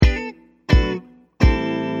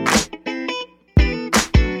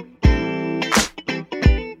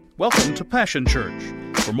Welcome to Passion Church.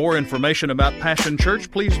 For more information about Passion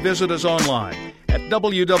Church, please visit us online at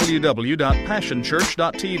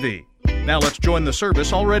www.passionchurch.tv. Now let's join the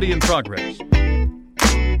service already in progress.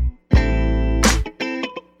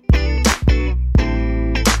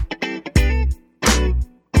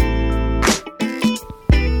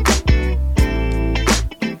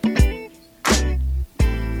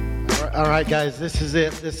 All right, guys, this is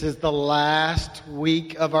it. This is the last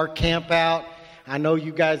week of our camp out. I know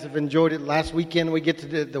you guys have enjoyed it. Last weekend we get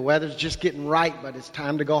to the weather's just getting right, but it's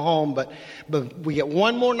time to go home. But we get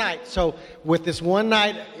one more night. So with this one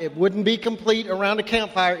night, it wouldn't be complete around a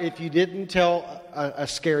campfire if you didn't tell a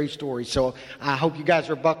scary story. So I hope you guys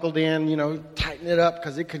are buckled in, tighten it up,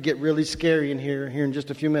 because it could get really scary in here in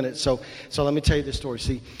just a few minutes. So let me tell you this story.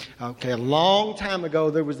 See, a long time ago,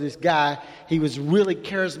 there was this guy. He was really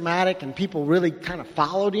charismatic, and people really kind of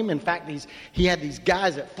followed him. In fact, he had these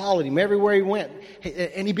guys that followed him everywhere he went.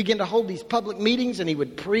 And he began to hold these public meetings, and he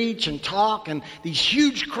would preach and talk, and these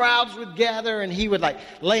huge crowds would gather, and he would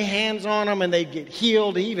lay hands on them, and they'd get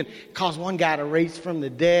healed. He even caused one guy to raise from the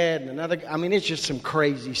dead, and another. I mean, it's just some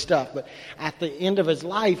crazy stuff. But at the end of his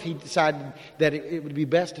life, he decided that it would be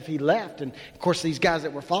best if he left. And of course, these guys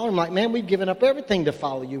that were following him, like, man, we've given up everything to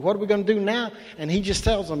follow you. What are we going to do now? And he just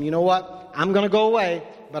tells them, you know what? I'm going to go away,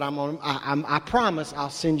 but I promise I'll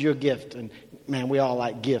send you a gift. And man, we all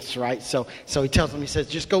like gifts, right? So he tells them, he says,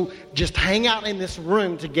 just hang out in this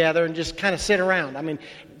room together and just kind of sit around. I mean,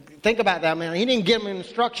 think about that, man. He didn't give them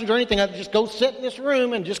instructions or anything. Just go sit in this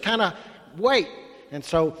room and just kind of wait. And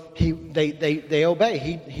so they obey.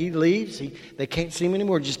 He leaves. They can't see him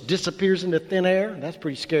anymore. Just disappears into thin air. That's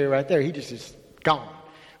pretty scary right there. He just is gone.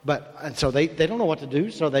 And so they don't know what to do.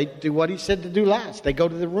 So they do what he said to do last. They go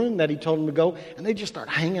to the room that he told them to go, and they just start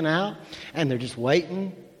hanging out, and they're just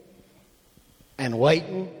waiting and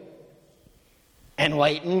waiting and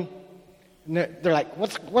waiting. And they're like,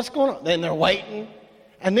 what's going on? Then they're waiting,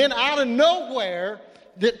 and then out of nowhere,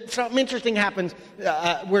 something interesting happens.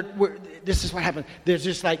 This is what happens. There's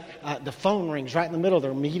just the phone rings right in the middle of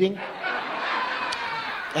their meeting.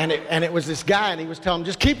 And it was this guy, and he was telling them,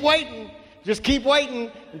 just keep waiting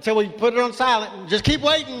until we put it on silent. And just keep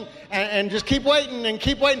waiting, and just keep waiting, and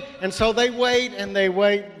keep waiting. And so they wait,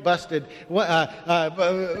 busted.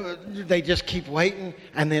 They just keep waiting,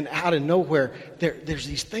 and then out of nowhere, there's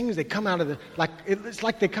these things. They come out of it's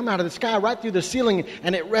like they come out of the sky right through the ceiling,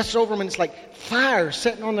 and it rests over them, and it's like fire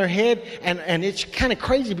sitting on their head. And it's kind of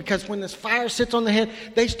crazy, because when this fire sits on their head,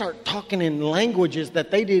 they start talking in languages that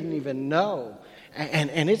they didn't even know.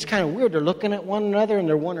 And it's kind of weird. They're looking at one another, and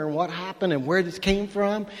they're wondering what happened and where this came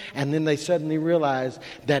from. And then they suddenly realize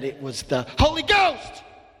that it was the Holy Ghost.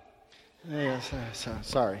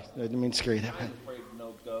 Sorry. I didn't mean to scare you that way. I'm afraid of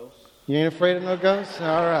no ghosts. You ain't afraid of no ghosts?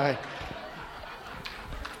 All right.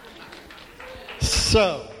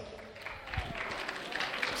 So,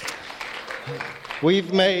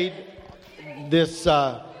 we've made this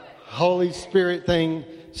Holy Spirit thing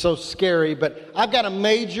so scary, but I've got a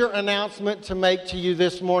major announcement to make to you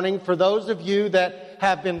this morning. For those of you that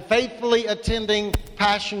have been faithfully attending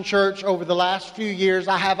Passion Church over the last few years,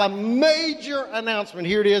 I have a major announcement.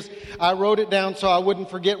 Here it is. I wrote it down so I wouldn't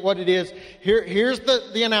forget what it is. Here's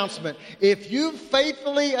the announcement. If you've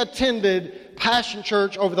faithfully attended Passion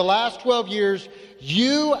Church over the last 12 years,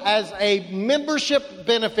 you, as a membership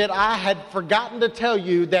benefit, I had forgotten to tell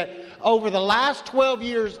you that over the last 12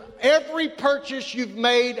 years, every purchase you've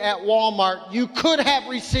made at Walmart, you could have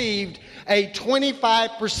received a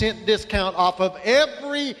 25% discount off of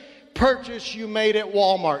every purchase you made at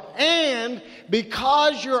Walmart. And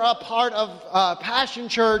because you're a part of Passion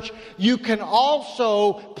Church, you can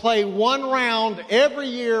also play one round every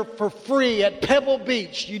year for free at Pebble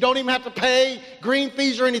Beach. You don't even have to pay green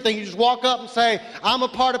fees or anything. You just walk up and say, I'm a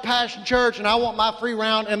part of Passion Church and I want my free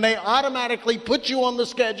round, and they automatically put you on the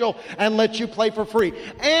schedule and let you play for free.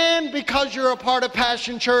 And because you're a part of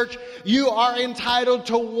Passion Church, you are entitled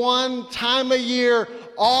to one time a year,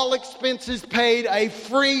 all expenses paid, a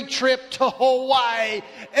free trip to Hawaii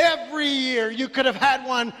every year. You could have had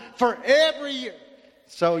one for every year.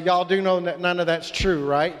 So y'all do know that none of that's true,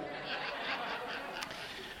 right?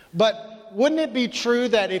 But wouldn't it be true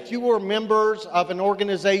that if you were members of an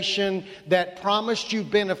organization that promised you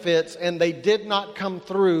benefits and they did not come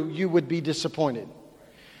through, you would be disappointed?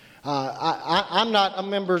 I'm not a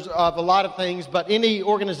member of a lot of things, but any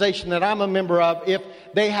organization that I'm a member of, if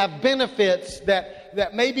they have benefits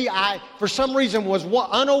that maybe I, for some reason, was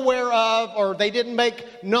unaware of, or they didn't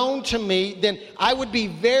make known to me, then I would be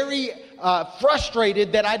very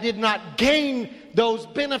frustrated that I did not gain those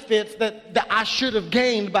benefits that I should have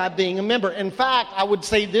gained by being a member. In fact, I would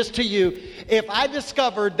say this to you. If I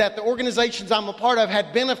discovered that the organizations I'm a part of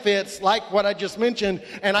had benefits like what I just mentioned,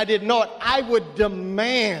 and I didn't know it, I would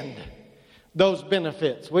demand those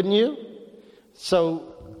benefits, wouldn't you?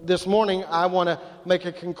 So this morning, I want to make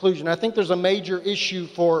a conclusion. I think there's a major issue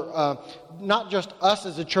for not just us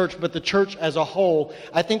as a church, but the church as a whole.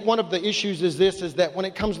 I think one of the issues is that when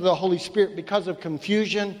it comes to the Holy Spirit, because of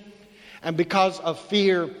confusion and because of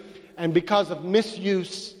fear and because of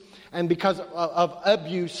misuse and because of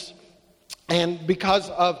abuse and because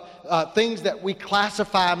of things that we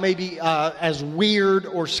classify maybe as weird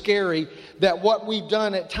or scary, that what we've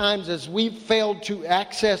done at times is we've failed to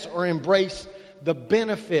access or embrace the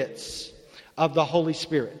benefits of the Holy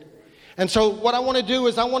Spirit. And so what I want to do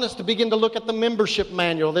is I want us to begin to look at the membership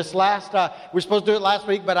manual. This last, we were supposed to do it last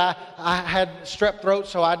week, but I had strep throat,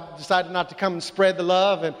 so I decided not to come and spread the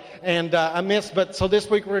love, and I missed. But so this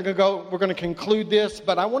week we're going to conclude this.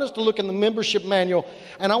 But I want us to look in the membership manual,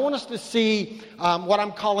 and I want us to see what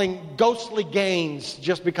I'm calling ghostly gains,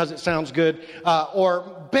 just because it sounds good,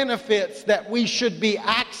 or benefits that we should be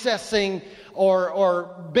accessing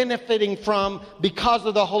or benefiting from because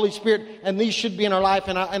of the Holy Spirit, and these should be in our life,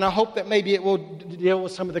 and I hope that maybe it will deal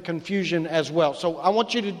with some of the confusion as well. So I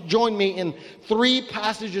want you to join me in 3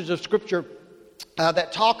 passages of Scripture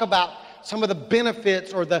that talk about some of the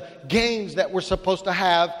benefits or the gains that we're supposed to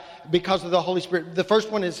have because of the Holy Spirit. The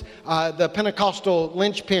first one is the Pentecostal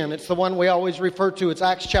linchpin. It's the one we always refer to. It's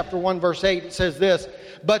Acts chapter 1, verse 8. It says this: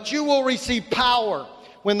 "But you will receive power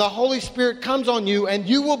when the Holy Spirit comes on you, and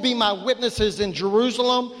you will be my witnesses in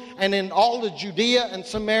Jerusalem and in all of Judea and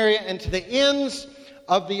Samaria and to the ends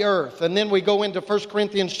of the earth." And then we go into 1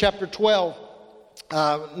 Corinthians chapter 12,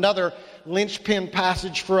 another linchpin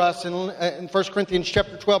passage for us. In 1 Corinthians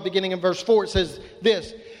chapter 12, beginning in verse 4, it says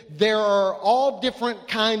this: "There are all different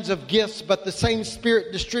kinds of gifts, but the same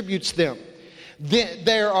Spirit distributes them.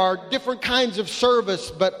 There are different kinds of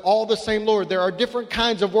service, but all the same Lord. There are different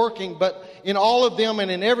kinds of working, but in all of them and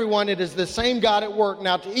in everyone, it is the same God at work.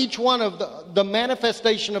 Now to each one of the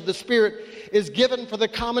manifestation of the Spirit is given for the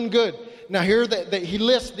common good." Now here that he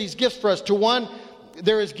lists these gifts for us. To one,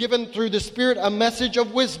 there is given through the Spirit a message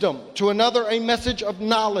of wisdom. To another, a message of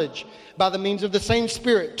knowledge by the means of the same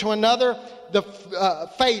Spirit. To another, the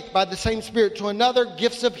faith by the same Spirit. To another,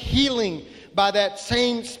 gifts of healing by that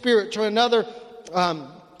same Spirit. To another,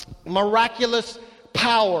 miraculous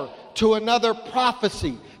power. To another,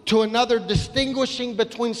 prophecy. To another, distinguishing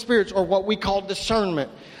between spirits, or what we call discernment.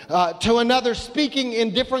 To another, speaking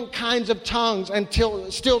in different kinds of tongues, and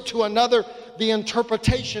still to another, the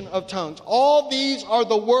interpretation of tongues. All these are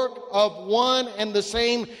the work of one and the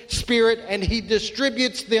same Spirit, and He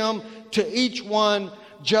distributes them to each one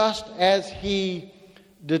just as He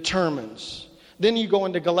determines. Then you go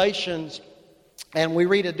into Galatians, and we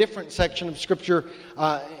read a different section of Scripture,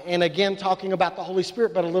 and again talking about the Holy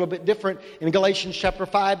Spirit, but a little bit different. In Galatians chapter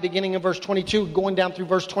 5, beginning in verse 22, going down through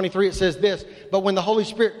verse 23, it says this: "But when the Holy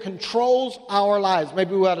Spirit controls our lives,"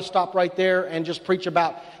 maybe we ought to stop right there and just preach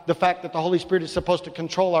about the fact that the Holy Spirit is supposed to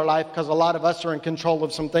control our life, because a lot of us are in control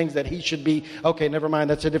of some things that He should be. Okay, never mind,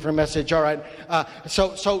 that's a different message. All right. So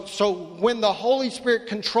when the Holy Spirit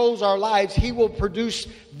controls our lives, He will produce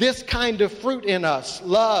this kind of fruit in us: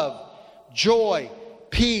 love, joy,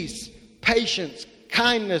 peace, patience,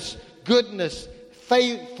 kindness, goodness,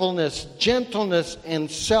 faithfulness, gentleness, and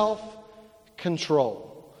self-control.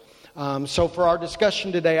 So for our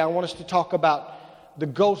discussion today, I want us to talk about the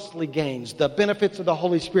ghostly gains, the benefits of the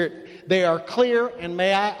Holy Spirit. They are clear, and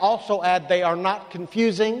may I also add, they are not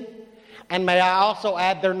confusing, and may I also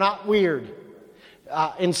add, they're not weird.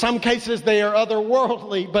 In some cases, they are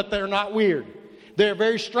otherworldly, but they're not weird. They're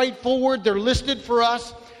very straightforward. They're listed for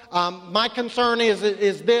us. My concern is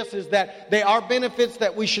that they are benefits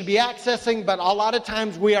that we should be accessing, but a lot of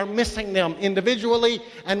times we are missing them individually,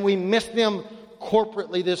 and we miss them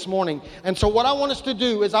corporately this morning. And so what I want us to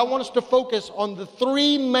do is I want us to focus on the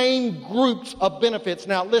 3 main groups of benefits.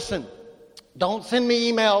 Now listen, don't send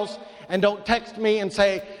me emails and don't text me and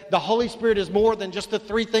say the Holy Spirit is more than just the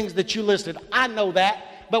 3 things that you listed. I know that,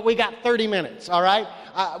 but we got 30 minutes, all right?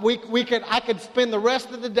 I could spend the rest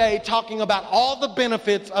of the day talking about all the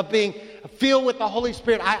benefits of being filled with the Holy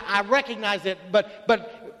Spirit. I recognize it, but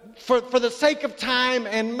for the sake of time,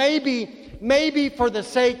 and maybe for the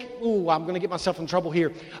sake, I'm going to get myself in trouble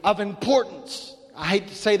here, of importance. I hate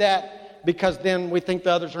to say that because then we think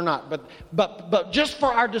the others are not. But just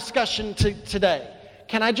for our discussion today,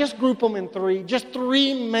 can I just group them in 3? Just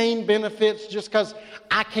 3 main benefits, just because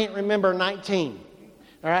I can't remember 19.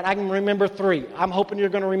 All right, I can remember 3. I'm hoping you're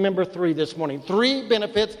going to remember 3 this morning. 3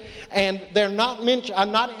 benefits, and they're not mentioned.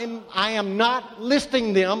 I am not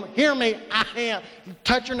listing them. Hear me. I am.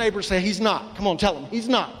 Touch your neighbor. Say he's not. Come on, tell him he's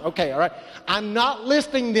not. Okay, all right. I'm not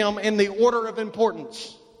listing them in the order of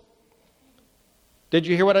importance. Did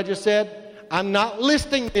you hear what I just said? I'm not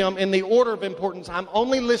listing them in the order of importance. I'm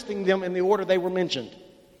only listing them in the order they were mentioned.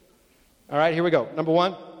 All right, here we go. Number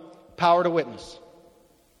 1, power to witness.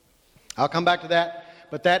 I'll come back to that.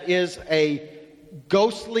 But that is a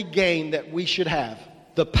ghostly gain that we should have.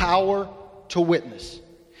 The power to witness.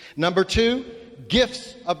 Number 2,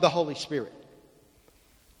 gifts of the Holy Spirit.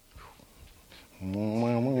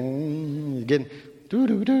 Again,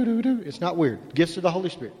 it's not weird. Gifts of the Holy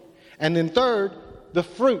Spirit. And then 3rd, the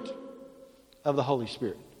fruit of the Holy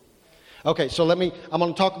Spirit. Okay, so I'm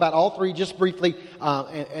going to talk about all 3 just briefly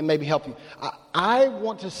and maybe help you. I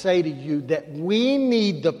want to say to you that we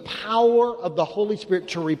need the power of the Holy Spirit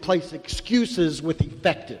to replace excuses with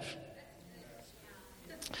effective.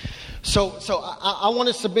 So I want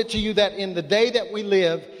to submit to you that in the day that we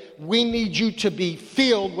live, we need you to be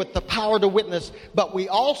filled with the power to witness, but we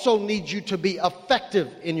also need you to be effective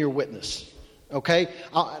in your witness. Okay,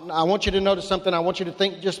 I want you to notice something. I want you to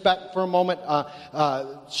think just back for a moment.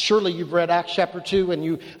 Surely you've read Acts chapter 2 and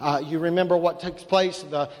you remember what takes place.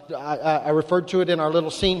 I referred to it in our little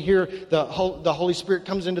scene here. The Holy Spirit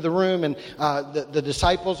comes into the room and the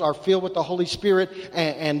disciples are filled with the Holy Spirit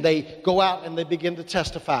and they go out and they begin to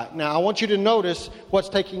testify. Now I want you to notice what's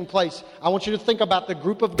taking place. I want you to think about the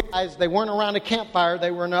group of guys. They weren't around a campfire.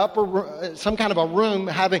 They were in some kind of a room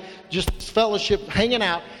having just fellowship, hanging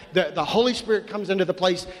out. The Holy Spirit comes into the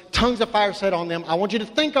place, tongues of fire set on them. I want you to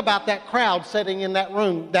think about that crowd sitting in that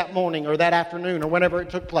room that morning or that afternoon or whenever it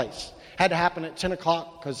took place. Had to happen at 10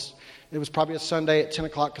 o'clock because it was probably a Sunday at 10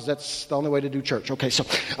 o'clock because that's the only way to do church. Okay, so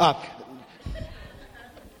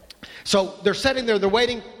they're sitting there, they're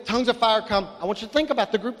waiting, tongues of fire come. I want you to think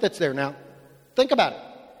about the group that's there now. Think about it.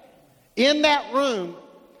 In that room,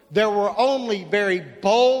 there were only very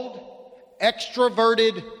bold,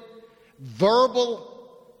 extroverted, verbal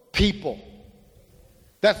people.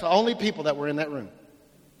 That's the only people that were in that room.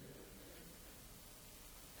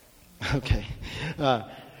 Okay.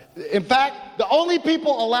 In fact, the only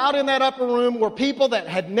people allowed in that upper room were people that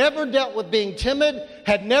had never dealt with being timid,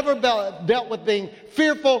 had never dealt with being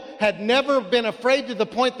fearful, had never been afraid to the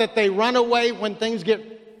point that they run away when things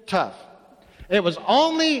get tough. It was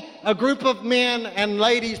only a group of men and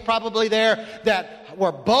ladies probably there that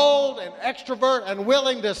were bold and extrovert and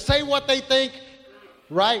willing to say what they think.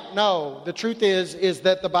 Right? No. The truth is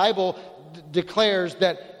that the Bible declares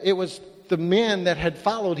that it was the men that had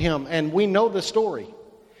followed him. And we know the story.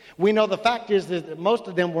 We know the fact is that most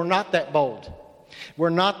of them were not that bold. Were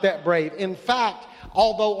not that brave. In fact,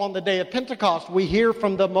 although on the day of Pentecost, we hear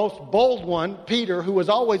from the most bold one, Peter, who was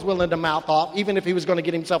always willing to mouth off, even if he was going to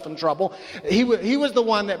get himself in trouble. He was the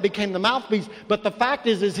one that became the mouthpiece. But the fact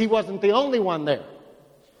is he wasn't the only one there.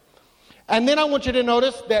 And then I want you to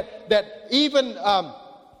notice that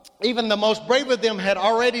even the most brave of them had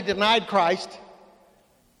already denied Christ.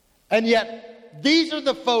 And yet, these are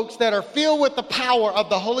the folks that are filled with the power of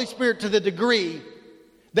the Holy Spirit to the degree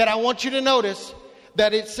that I want you to notice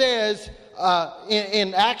that it says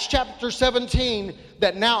in Acts chapter 17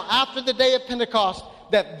 that now after the day of Pentecost,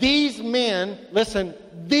 that these men, listen,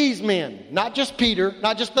 these men, not just Peter,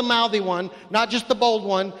 not just the mouthy one, not just the bold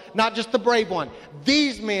one, not just the brave one.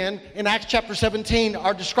 These men in Acts chapter 17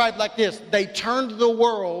 are described like this. They turned the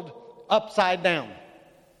world upside down.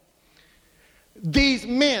 These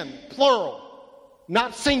men, plural,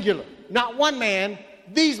 not singular, not one man,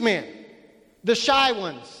 these men, the shy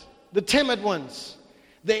ones, the timid ones,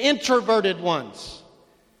 the introverted ones.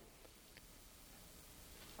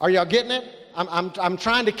 Are y'all getting it? I'm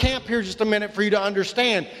trying to camp here just a minute for you to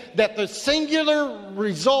understand that the singular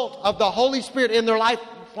result of the Holy Spirit in their life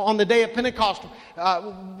on the day of Pentecost,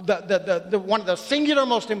 one of the singular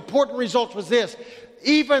most important results was this.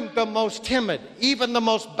 Even the most timid, even the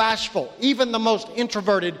most bashful, even the most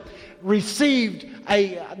introverted received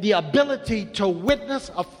the ability to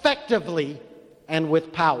witness effectively and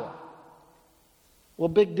with power. Well,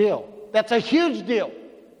 big deal. That's a huge deal.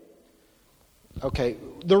 Okay,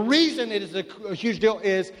 the reason it is a huge deal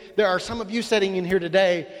is there are some of you sitting in here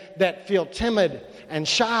today that feel timid and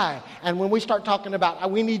shy. And when we start talking about,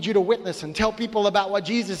 we need you to witness and tell people about what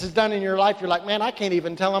Jesus has done in your life, you're like, man, I can't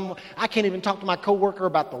even tell them, I can't even talk to my coworker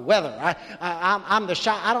about the weather. I'm the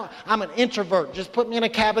shy, I'm an introvert. Just put me in a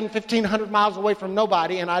cabin 1,500 miles away from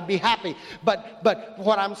nobody and I'd be happy. But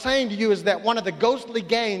what I'm saying to you is that one of the ghostly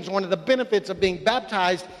gains, one of the benefits of being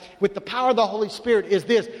baptized with the power of the Holy Spirit is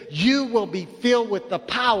this: you will be filled with the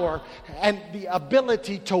power and the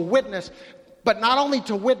ability to witness, but not only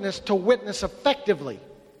to witness effectively.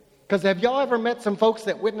 Because have y'all ever met some folks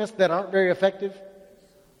that witness that aren't very effective?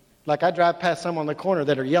 Like I drive past some on the corner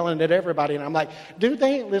that are yelling at everybody, and I'm like, dude,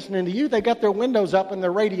 they ain't listening to you. They got their windows up and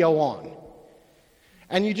their radio on.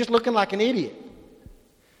 And you're just looking like an idiot.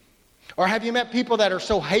 Or have you met people that are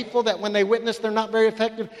so hateful that when they witness, they're not very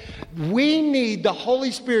effective? We need the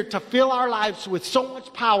Holy Spirit to fill our lives with so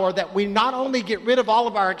much power that we not only get rid of all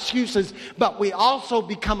of our excuses, but we also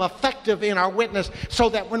become effective in our witness, so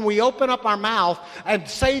that when we open up our mouth and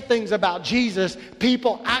say things about Jesus,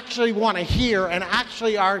 people actually want to hear and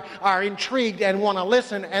actually are intrigued and want to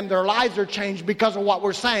listen, and their lives are changed because of what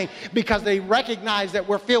we're saying, because they recognize that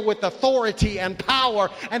we're filled with authority and power,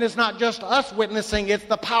 and it's not just us witnessing, it's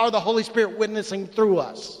the power of the Holy Spirit witnessing through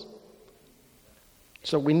us.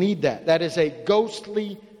 So we need that. That is a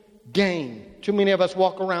ghostly gain. Too many of us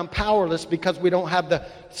walk around powerless because we don't have the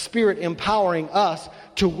Spirit empowering us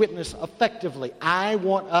to witness effectively. I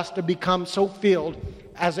want us to become so filled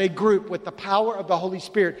as a group with the power of the Holy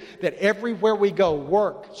Spirit that everywhere we go,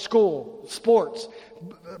 work, school, sports,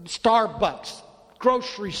 Starbucks,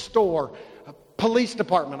 grocery store, police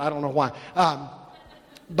department, I don't know why,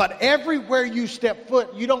 but everywhere you step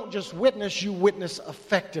foot, you don't just witness, you witness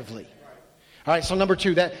effectively. All right, so number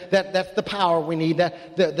two, that's the power we need.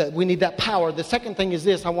 We need that power. The second thing is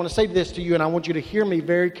this. I want to say this to you, and I want you to hear me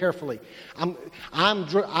very carefully.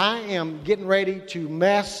 I am getting ready to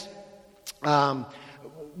mess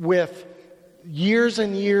with years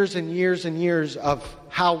and years and years and years of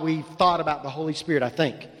how we've thought about the Holy Spirit, I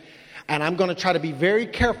think. And I'm going to try to be very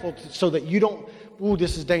careful so that you don't,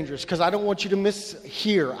 this is dangerous, because I don't want you to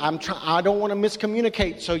mishear. I don't want to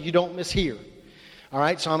miscommunicate so you don't mishear. All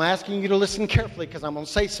right, so I'm asking you to listen carefully, because I'm going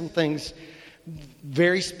to say some things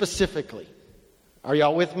very specifically. Are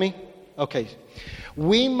y'all with me? Okay.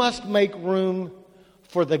 We must make room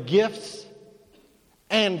for the gifts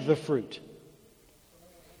and the fruit.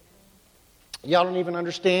 Y'all don't even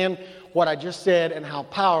understand what I just said and how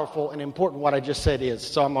powerful and important what I just said is.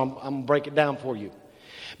 So I'm going to break it down for you.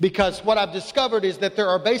 Because what I've discovered is that there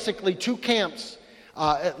are basically two camps,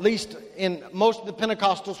 at least in most of the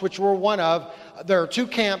Pentecostals, which we're one of. There are two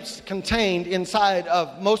camps contained inside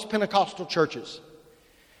of most Pentecostal churches.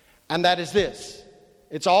 And that is this.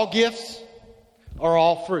 It's all gifts or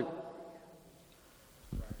all fruit.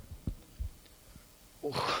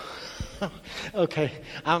 Okay,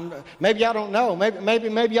 maybe y'all don't know.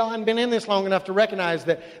 Maybe y'all haven't been in this long enough to recognize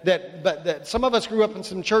that some of us grew up in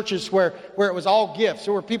some churches where it was all gifts.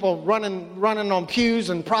 There were people running on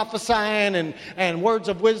pews and prophesying and words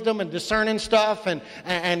of wisdom and discerning stuff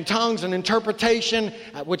and tongues and interpretation,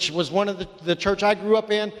 which was one of the church I grew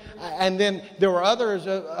up in. And then there were others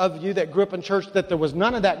of you that grew up in church that there was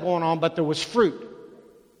none of that going on, but there was fruit.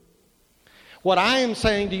 What I am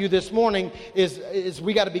saying to you this morning is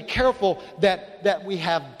we got to be careful that we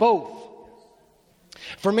have both.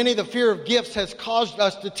 For many, the fear of gifts has caused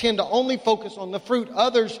us to tend to only focus on the fruit.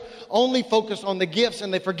 Others only focus on the gifts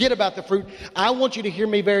and they forget about the fruit. I want you to hear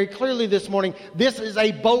me very clearly this morning. This is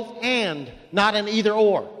a both and, not an either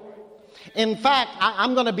or. In fact,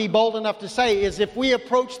 I'm going to be bold enough to say is if we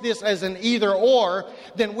approach this as an either or,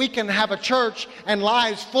 then we can have a church and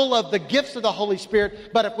lives full of the gifts of the Holy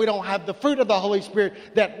Spirit, but if we don't have the fruit of the Holy Spirit,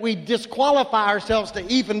 that we disqualify ourselves to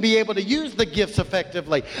even be able to use the gifts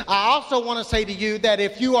effectively. I also want to say to you that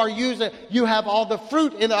if you have all the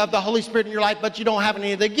fruit of the Holy Spirit in your life, but you don't have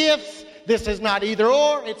any of the gifts, this is not either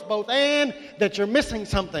or, it's both and, that you're missing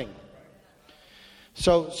something.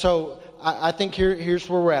 So I think here's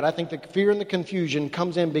where we're at. I think the fear and the confusion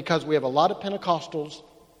comes in because we have a lot of Pentecostals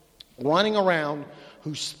running around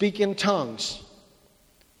who speak in tongues.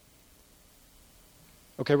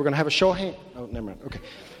 Okay, we're going to have a show of hands. Oh, never mind. Okay.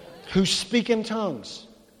 Who speak in tongues.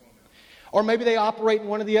 Or maybe they operate in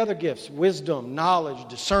one of the other gifts. Wisdom, knowledge,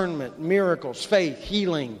 discernment, miracles, faith,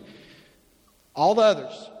 healing. All the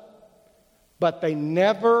others. But they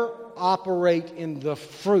never operate in the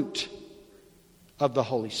fruit of the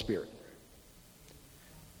Holy Spirit.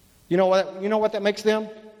 You know what that makes them?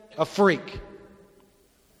 A freak.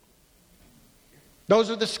 Those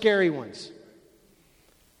are the scary ones.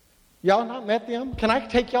 Y'all not met them? Can I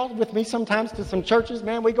take y'all with me sometimes to some churches?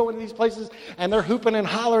 Man, we go into these places and they're hooping and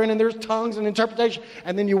hollering and there's tongues and interpretation.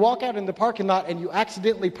 And then you walk out in the parking lot and you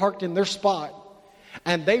accidentally parked in their spot.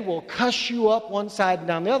 And they will cuss you up one side and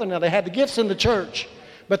down the other. Now, they had the gifts in the church,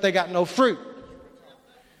 but they got no fruit.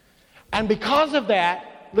 And because of that,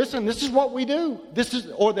 listen, this is what we do.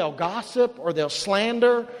 Or they'll gossip, or they'll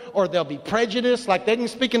slander, or they'll be prejudiced. Like they can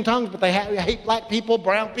speak in tongues, but they hate black people,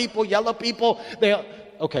 brown people, yellow people.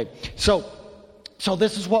 Okay, so So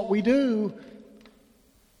this is what we do.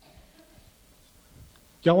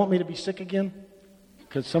 Y'all want me to be sick again?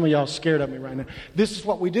 Because some of y'all are scared of me right now. This is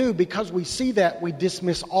what we do. Because we see that, we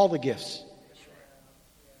dismiss all the gifts.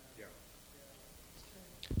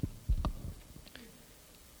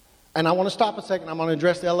 And I want to stop a second. I'm going to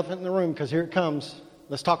address the elephant in the room because here it comes.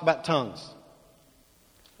 Let's talk about tongues.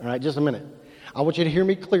 All right, just a minute. I want you to hear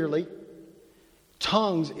me clearly.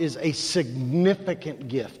 Tongues is a significant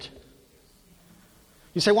gift.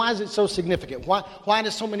 You say, why is it so significant? Why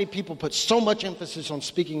do so many people put so much emphasis on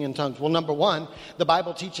speaking in tongues? Well, number one, the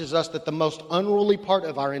Bible teaches us that the most unruly part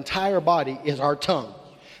of our entire body is our tongue.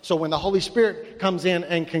 So when the Holy Spirit comes in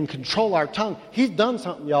and can control our tongue, He's done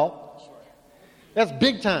something, y'all. That's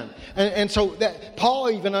big time. And so that Paul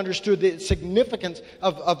even understood the significance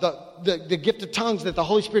of the gift of tongues, that the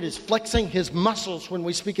Holy Spirit is flexing His muscles when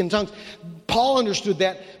we speak in tongues. Paul understood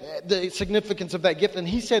that, the significance of that gift. And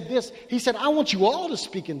he said this. He said, I want you all to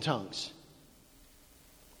speak in tongues.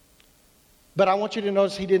 But I want you to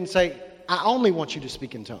notice he didn't say, I only want you to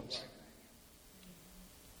speak in tongues.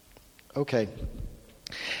 Okay.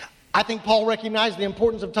 I think Paul recognized the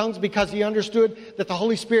importance of tongues because he understood that the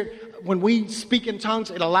Holy Spirit, when we speak in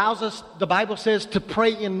tongues, it allows us, the Bible says, to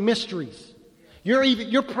pray in mysteries.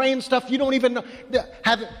 You're praying stuff you don't even know.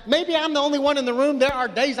 Maybe I'm the only one in the room. There are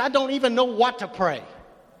days I don't even know what to pray.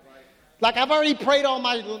 Like I've already prayed on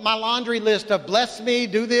my laundry list of bless me,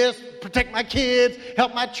 do this, protect my kids,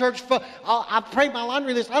 help my church. I've prayed my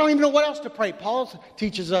laundry list. I don't even know what else to pray. Paul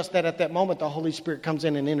teaches us that at that moment the Holy Spirit comes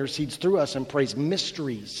in and intercedes through us and prays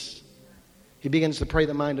mysteries. He begins to pray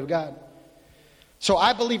the mind of God. So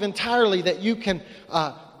I believe entirely that you can,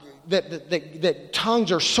 that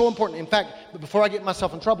tongues are so important. In fact, before I get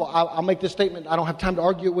myself in trouble, I'll make this statement. I don't have time to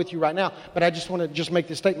argue it with you right now, but I just want to make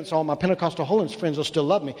this statement so all my Pentecostal holiness friends will still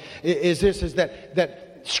love me. Is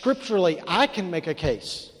that scripturally I can make a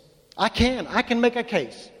case. I can make a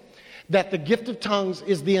case that the gift of tongues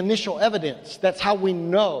is the initial evidence. That's how we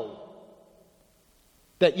know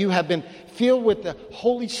that you have been filled with the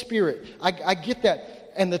Holy Spirit. I get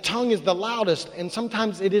that. And the tongue is the loudest, and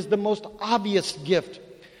sometimes it is the most obvious gift.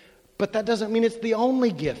 But that doesn't mean it's the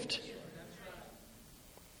only gift.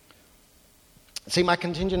 See, my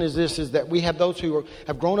contention is this, is that we have those who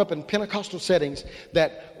have grown up in Pentecostal settings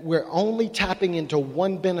that we're only tapping into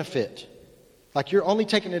one benefit. Like you're only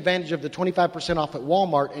taking advantage of the 25% off at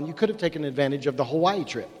Walmart, and you could have taken advantage of the Hawaii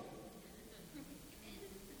trip.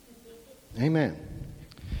 Amen.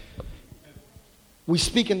 We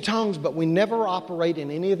speak in tongues, but we never operate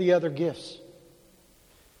in any of the other gifts.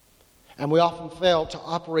 And we often fail to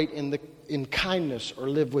operate in kindness or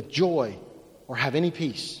live with joy or have any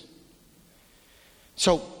peace.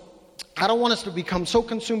 So I don't want us to become so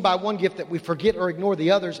consumed by one gift that we forget or ignore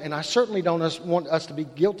the others. And I certainly don't want us to be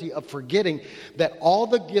guilty of forgetting that all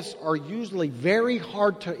the gifts are usually very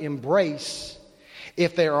hard to embrace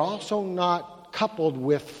if they are also not coupled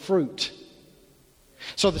with fruit.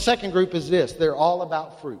 So the second group is this. They're all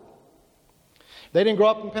about fruit. They didn't grow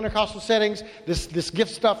up in Pentecostal settings. This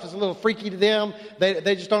gift stuff is a little freaky to them.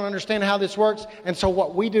 They just don't understand how this works. And so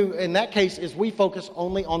what we do in that case is we focus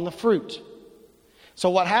only on the fruit. So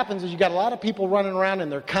what happens is you got a lot of people running around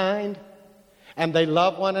and they're kind and they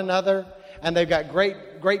love one another and they've got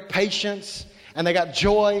great patience and they got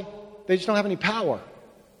joy. They just don't have any power.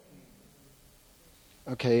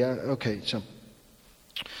 Okay, so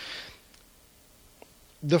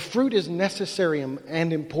the fruit is necessary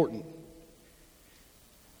and important.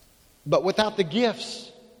 But without the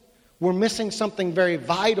gifts, we're missing something very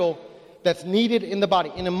vital that's needed in the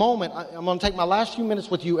body. In a moment, I'm going to take my last few minutes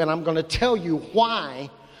with you and I'm going to tell you why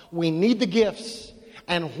we need the gifts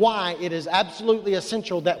and why it is absolutely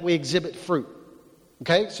essential that we exhibit fruit.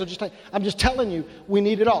 Okay? So I'm just telling you we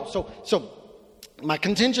need it all. So my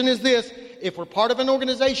contention is this. If we're part of an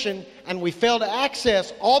organization and we fail to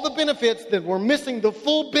access all the benefits, then we're missing the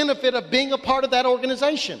full benefit of being a part of that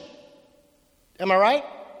organization. Am I right?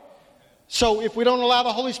 So if we don't allow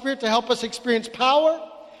the Holy Spirit to help us experience power,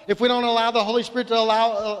 if we don't allow the Holy Spirit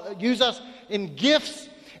to use us in gifts,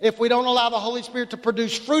 if we don't allow the Holy Spirit to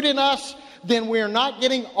produce fruit in us, then we are not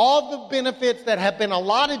getting all the benefits that have been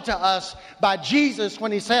allotted to us by Jesus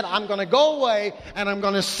when He said, I'm going to go away and I'm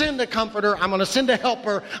going to send a comforter, I'm going to send a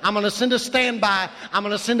helper, I'm going to send a standby, I'm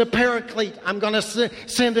going to send a paraclete, I'm going to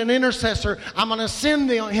send an intercessor, I'm going to send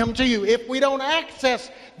him to you. If we don't access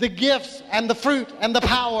the gifts and the fruit and the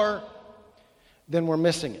power, then we're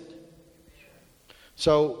missing it.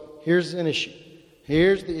 So here's an issue.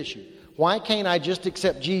 Here's the issue. Why can't I just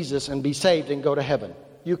accept Jesus and be saved and go to heaven?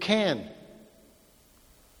 You can.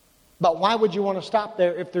 But why would you want to stop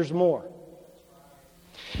there if there's more?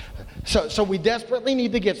 So we desperately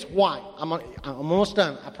need the gifts. Why? I'm almost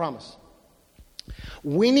done, I promise.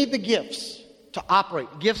 We need the gifts to operate.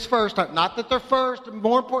 Gifts first. Not that they're first,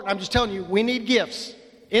 more important. I'm just telling you, we need gifts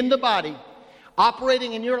in the body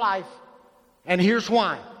operating in your life. And here's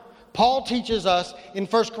why. Paul teaches us in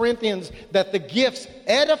 1 Corinthians that the gifts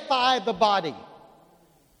edify the body.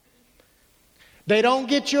 They don't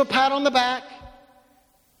get you a pat on the back.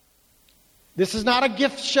 This is not a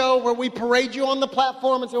gift show where we parade you on the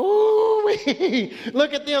platform and say, ooh,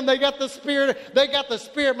 look at them. They got the Spirit. They got the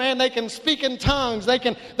Spirit, man. They can speak in tongues. They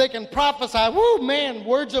can prophesy. Woo, man,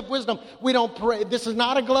 words of wisdom. We don't parade. This is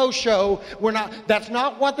not a glow show. That's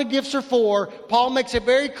not what the gifts are for. Paul makes it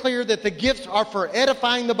very clear that the gifts are for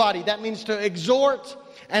edifying the body. That means to exhort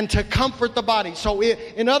and to comfort the body. So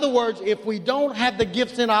in other words, if we don't have the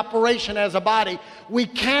gifts in operation as a body, we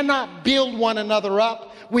cannot build one another up.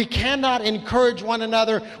 We cannot encourage one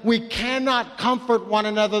another. We cannot comfort one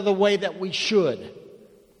another the way that we should.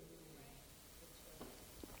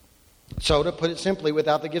 So to put it simply,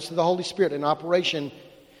 without the gifts of the Holy Spirit in operation,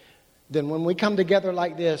 then when we come together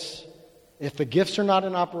like this, if the gifts are not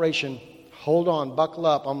in operation, hold on, buckle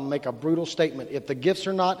up, I'm going to make a brutal statement. If the gifts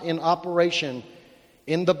are not in operation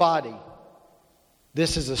in the body,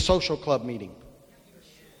 this is a social club meeting.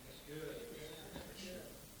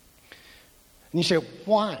 And you say,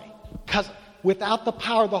 why? Because without the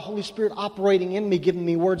power of the Holy Spirit operating in me, giving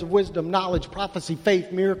me words of wisdom, knowledge, prophecy,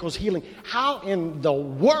 faith, miracles, healing, how in the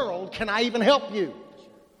world can I even help you?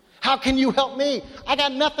 How can you help me? I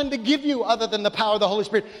got nothing to give you other than the power of the Holy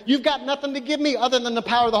Spirit. You've got nothing to give me other than the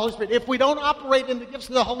power of the Holy Spirit. If we don't operate in the gifts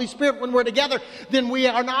of the Holy Spirit when we're together, then we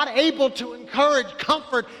are not able to encourage,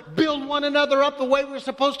 comfort, build one another up the way we're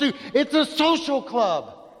supposed to. It's a social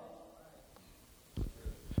club.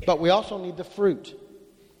 But we also need the fruit.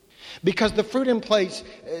 Because the fruit in place,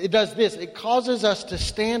 it does this. It causes us to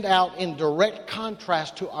stand out in direct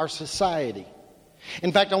contrast to our society.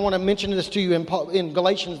 In fact, I want to mention this to you in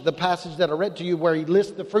Galatians, the passage that I read to you where he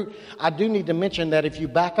lists the fruit. I do need to mention that if you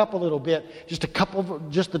back up a little bit, just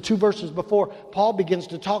the 2 verses before, Paul begins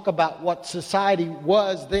to talk about what society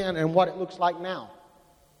was then and what it looks like now.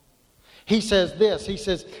 He says this,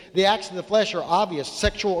 the acts of the flesh are obvious: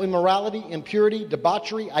 sexual immorality, impurity,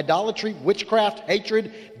 debauchery, idolatry, witchcraft,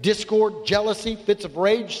 hatred, discord, jealousy, fits of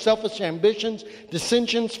rage, selfish ambitions,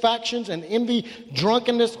 dissensions, factions, and envy,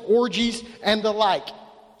 drunkenness, orgies, and the like.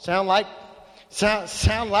 Sound like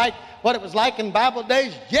what it was like in Bible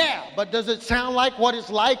days? Yeah, but does it sound like what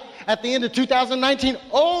it's like at the end of 2019?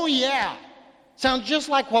 Oh yeah. Sounds just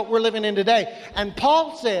like what we're living in today. And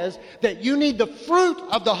Paul says that you need the fruit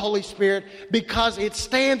of the Holy Spirit because it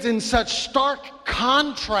stands in such stark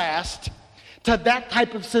contrast to that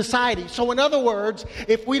type of society. So in other words,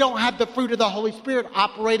 if we don't have the fruit of the Holy Spirit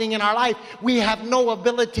operating in our life, we have no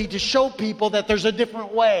ability to show people that there's a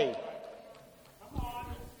different way.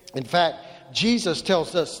 In fact, Jesus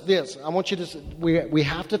tells us this. I want you to, we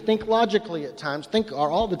have to think logically at times, or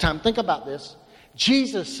all the time. Think about this.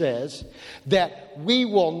 Jesus says that we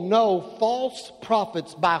will know false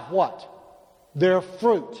prophets by what? Their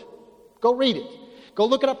fruit. Go read it. Go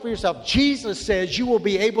look it up for yourself. Jesus says you will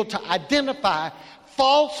be able to identify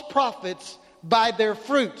false prophets by their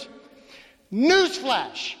fruit.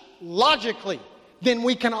 Newsflash, logically, then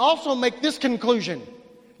we can also make this conclusion.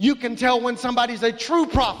 You can tell when somebody's a true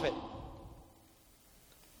prophet,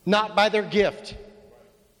 not by their gift.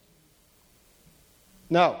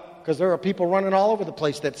 No. Because there are people running all over the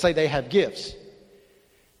place that say they have gifts.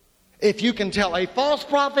 If you can tell a false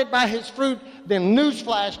prophet by his fruit, then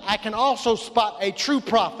newsflash, I can also spot a true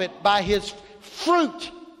prophet by his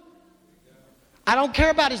fruit. I don't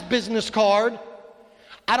care about his business card.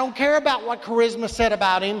 I don't care about what Charisma said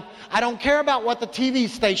about him. I don't care about what the TV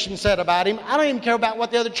station said about him. I don't even care about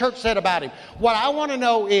what the other church said about him. What I want to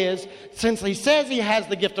know is, since he says he has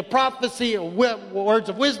the gift of prophecy, words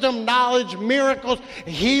of wisdom, knowledge, miracles,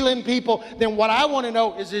 healing people, then what I want to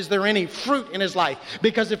know is there any fruit in his life?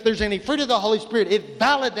 Because if there's any fruit of the Holy Spirit, it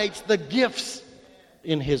validates the gifts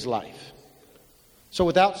in his life. So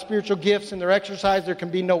without spiritual gifts and their exercise, there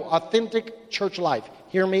can be no authentic church life.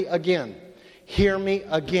 Hear me again. Hear me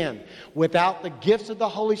again. Without the gifts of the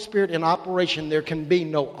Holy Spirit in operation, there can be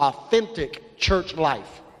no authentic church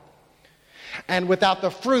life. And without the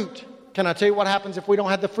fruit, can I tell you what happens if we don't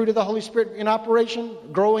have the fruit of the Holy Spirit in operation,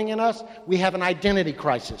 growing in us? We have an identity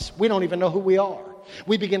crisis. We don't even know who we are.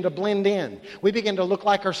 We begin to blend in. We begin to look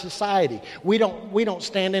like our society. We don't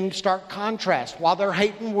stand in stark contrast. While they're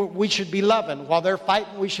hating, we should be loving. While they're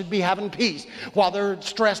fighting, we should be having peace. While they're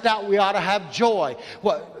stressed out, we ought to have joy.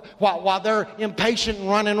 While they're impatient and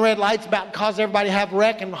running red lights about to cause everybody to have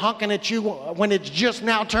wreck and honking at you when it's just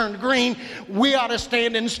now turned green, we ought to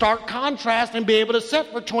stand in stark contrast and be able to sit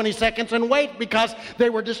for 20 seconds and wait because they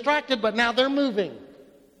were distracted, but now they're moving.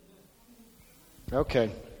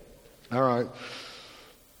 Okay. All right.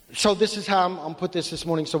 So this is how I'm going to put this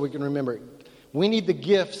morning so we can remember it. We need the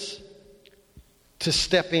gifts to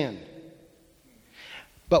step in,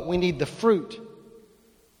 but we need the fruit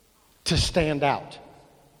to stand out.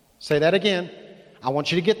 Say that again. I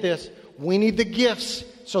want you to get this. We need the gifts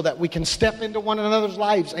so that we can step into one another's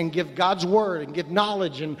lives and give God's word and give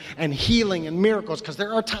knowledge and healing and miracles. Because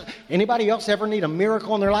there are times. Anybody else ever need a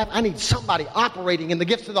miracle in their life? I need somebody operating in the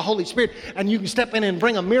gifts of the Holy Spirit, and you can step in and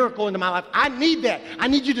bring a miracle into my life. I need that. I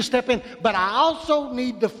need you to step in. But I also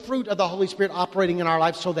need the fruit of the Holy Spirit operating in our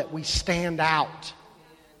lives so that we stand out.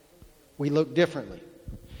 We look differently.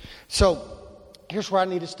 So here's where I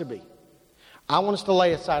need us to be. I want us to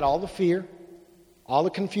lay aside all the fear, all the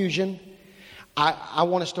confusion. I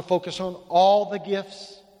want us to focus on all the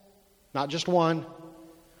gifts, not just one.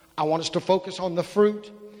 I want us to focus on the fruit,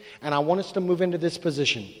 and I want us to move into this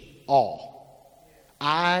position, all.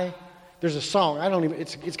 There's a song,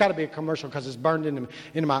 it's got to be a commercial because it's burned into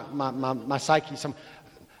my psyche.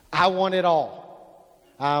 I want it all.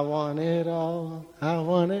 I want it all. I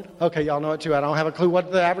want it. Okay, y'all know it too. I don't have a clue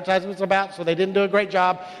what the advertisement's about, so they didn't do a great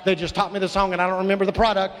job. They just taught me the song, and I don't remember the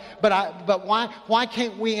product. But why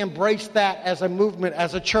can't we embrace that as a movement,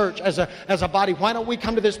 as a church, as a body? Why don't we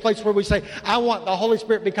come to this place where we say, I want the Holy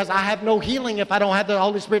Spirit because I have no healing if I don't have the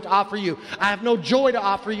Holy Spirit to offer you. I have no joy to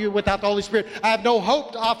offer you without the Holy Spirit. I have no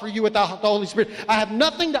hope to offer you without the Holy Spirit. I have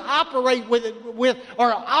nothing to operate with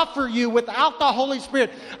or offer you without the Holy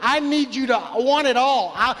Spirit. I need you to want it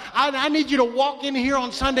all. I need you to walk in here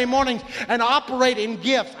on Sunday mornings and operate in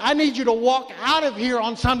gifts. I need you to walk out of here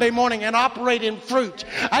on Sunday morning and operate in fruit.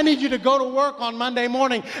 I need you to go to work on Monday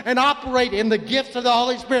morning and operate in the gifts of the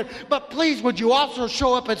Holy Spirit. But please, would you also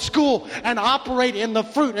show up at school and operate in the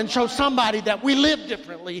fruit and show somebody that we live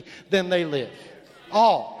differently than they live?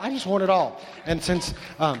 All. I just want it all. And since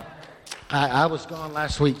I was gone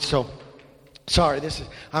last week, so... Sorry,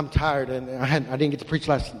 I'm tired, and I didn't get to preach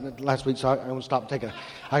last week, so I'm going to stop and take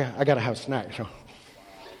I got to have a snack. So.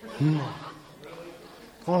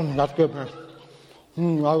 That's good, man.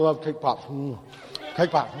 I love cake pops.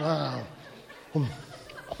 Cake pops.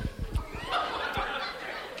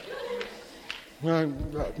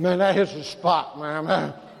 Man, that hits the spot,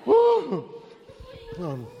 man. Woo.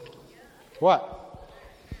 What?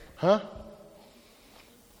 Huh?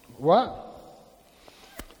 What?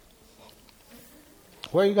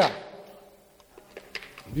 What you got?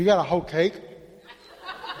 You got a whole cake?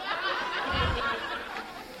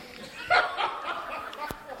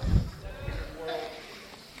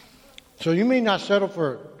 So you mean not settle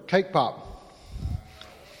for a cake pop?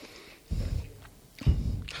 And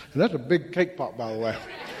that's a big cake pop, by the way.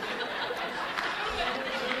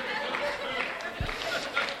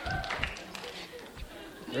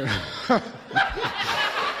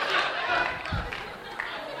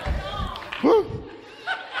 Woo.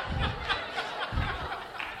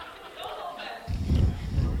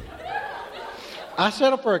 I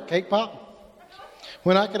settled for a cake pop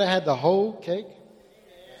when I could have had the whole cake.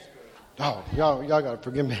 Oh, y'all got to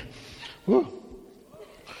forgive me. Woo.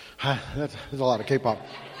 That's a lot of cake pop.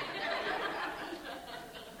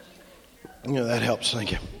 That helps.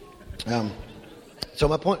 Thank you. So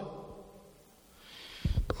my point.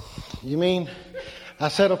 You mean I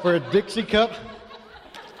settled for a Dixie cup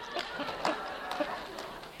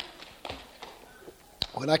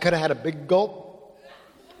when I could have had a big gulp?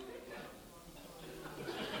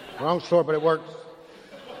 Wrong story, but it works.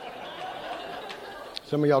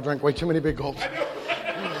 Some of y'all drank way too many big gulps.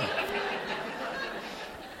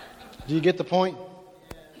 Do you get the point?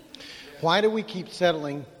 Why do we keep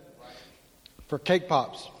settling for cake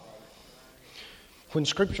pops when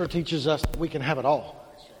Scripture teaches us that we can have it all?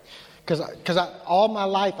 Because all my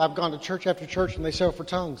life I've gone to church after church and they settle for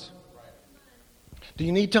tongues. Do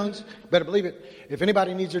you need tongues? Better believe it. If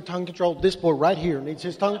anybody needs their tongue controlled, this boy right here needs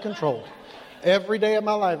his tongue controlled. Every day of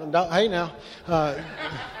my life. And hey now,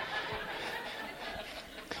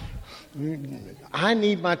 I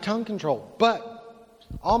need my tongue control. But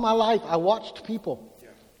all my life I watched people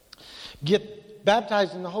get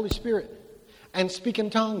baptized in the Holy Spirit and speak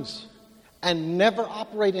in tongues and never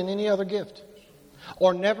operate in any other gift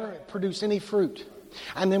or never produce any fruit.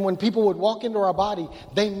 And then when people would walk into our body,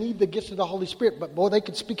 they need the gifts of the Holy Spirit. But boy, they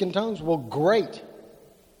could speak in tongues. Well, great.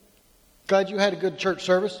 Glad you had a good church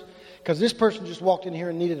service. Because this person just walked in here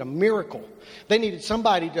and needed a miracle. They needed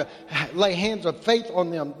somebody to lay hands of faith on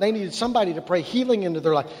them. They needed somebody to pray healing into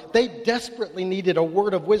their life. They desperately needed a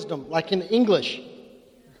word of wisdom, like in English.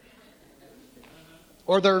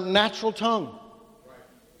 Or their natural tongue.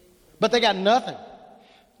 But they got nothing.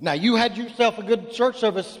 Now, you had yourself a good church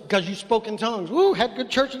service because you spoke in tongues. Woo, had good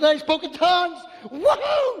church today, spoke in tongues.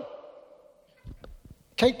 Woohoo!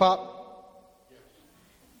 Cake pop.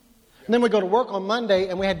 And then we go to work on Monday,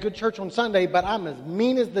 and we had good church on Sunday, but I'm as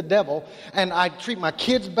mean as the devil, and I treat my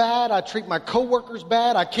kids bad, I treat my coworkers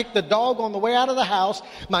bad, I kick the dog on the way out of the house.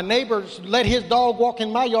 My neighbors let his dog walk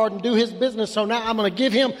in my yard and do his business, so now I'm going to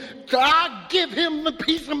give him the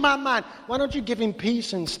peace of my mind. Why don't you give him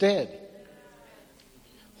peace instead?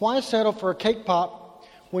 Why settle for a cake pop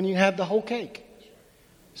when you have the whole cake?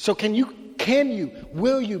 So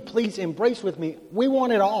will you please embrace with me? We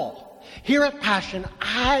want it all. Here at Passion,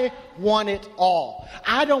 I want it all.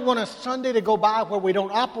 I don't want a Sunday to go by where we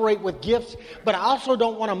don't operate with gifts, but I also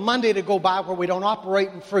don't want a Monday to go by where we don't operate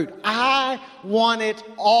in fruit. I want it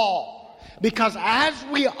all. Because as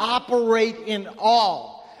we operate in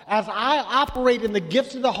all, as I operate in the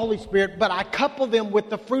gifts of the Holy Spirit, but I couple them with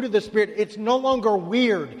the fruit of the Spirit, it's no longer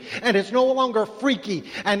weird and it's no longer freaky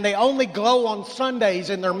and they only glow on Sundays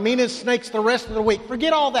and they're mean as snakes the rest of the week.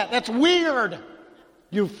 Forget all that. That's weird.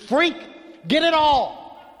 You freak. Get it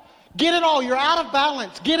all. Get it all. You're out of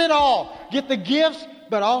balance. Get it all. Get the gifts,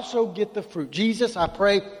 but also get the fruit. Jesus, I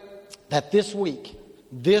pray that this week,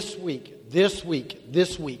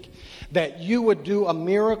 that you would do a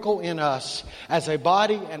miracle in us as a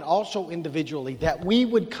body and also individually, that we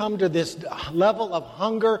would come to this level of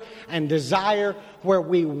hunger and desire where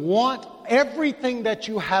we want everything that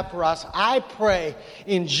you have for us. I pray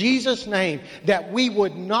in Jesus' name that we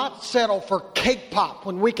would not settle for cake pop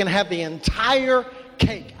when we can have the entire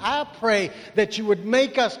cake. I pray that you would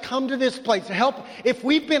make us come to this place to help. If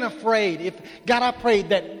we've been afraid, God, I pray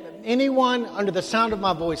that anyone under the sound of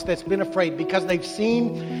my voice that's been afraid because they've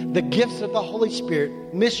seen the gifts of the Holy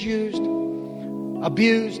Spirit misused,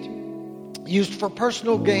 abused, used for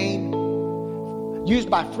personal gain,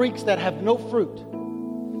 used by freaks that have no fruit,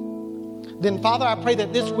 then Father, I pray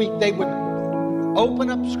that this week they would open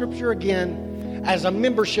up Scripture again as a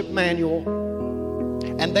membership manual,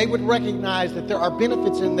 and they would recognize that there are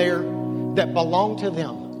benefits in there that belong to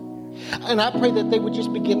them. And I pray that they would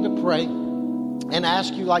just begin to pray and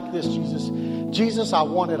ask you like this, Jesus. Jesus, I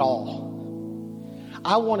want it all.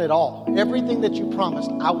 I want it all. Everything that you promised,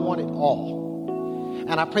 I want it all.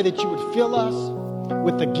 And I pray that you would fill us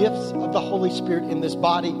with the gifts of the Holy Spirit in this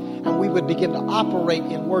body, and we would begin to operate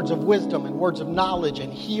in words of wisdom and words of knowledge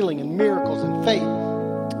and healing and miracles and faith,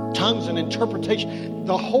 tongues and interpretation,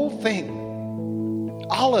 the whole thing,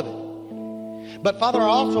 all of it. But Father, I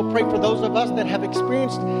also pray for those of us that have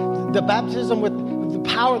experienced the baptism with the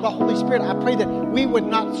power of the Holy Spirit. I pray that we would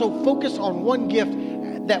not so focus on one gift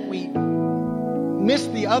that we miss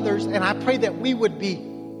the others. And I pray that we would be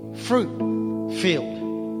fruit-filled.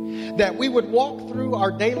 That we would walk through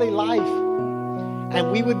our daily life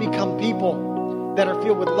and we would become people that are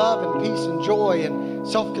filled with love and peace and joy and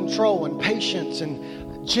self-control and patience and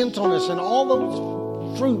gentleness and all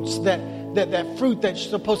those fruits that fruit that's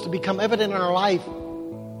supposed to become evident in our life,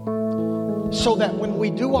 so that when we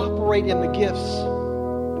do operate in the gifts,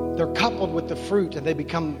 they're coupled with the fruit and they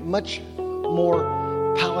become much more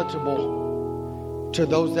palatable to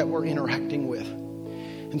those that we're interacting with.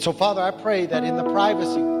 And so, Father, I pray that in the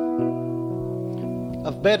privacy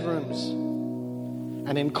of bedrooms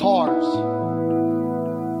and in cars,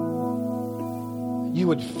 you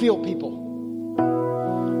would fill people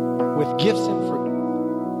with gifts and fruit.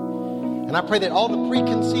 And I pray that all the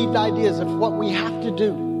preconceived ideas of what we have to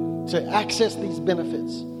do to access these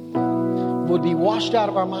benefits would be washed out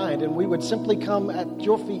of our mind, and we would simply come at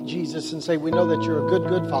your feet, Jesus, and say, we know that you're a good,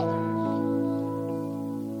 good Father,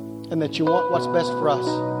 and that you want what's best for us.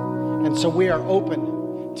 And so we are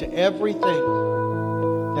open to everything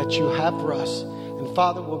that you have for us. And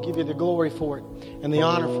Father, we'll give you the glory for it and the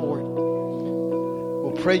honor for it.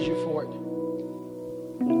 We'll praise you for it.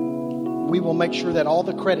 We will make sure that all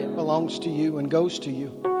the credit belongs to you and goes to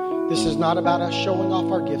you. This is not about us showing off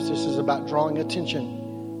our gifts. This is about drawing attention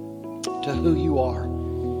to who you are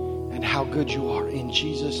and how good you are. In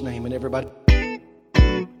Jesus' name. And everybody...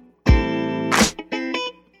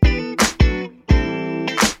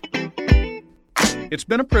 It's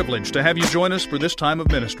been a privilege to have you join us for this time of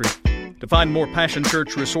ministry. To find more Passion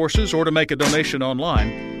Church resources or to make a donation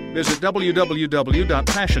online, visit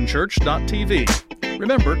www.passionchurch.tv.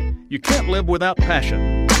 Remember, you can't live without passion.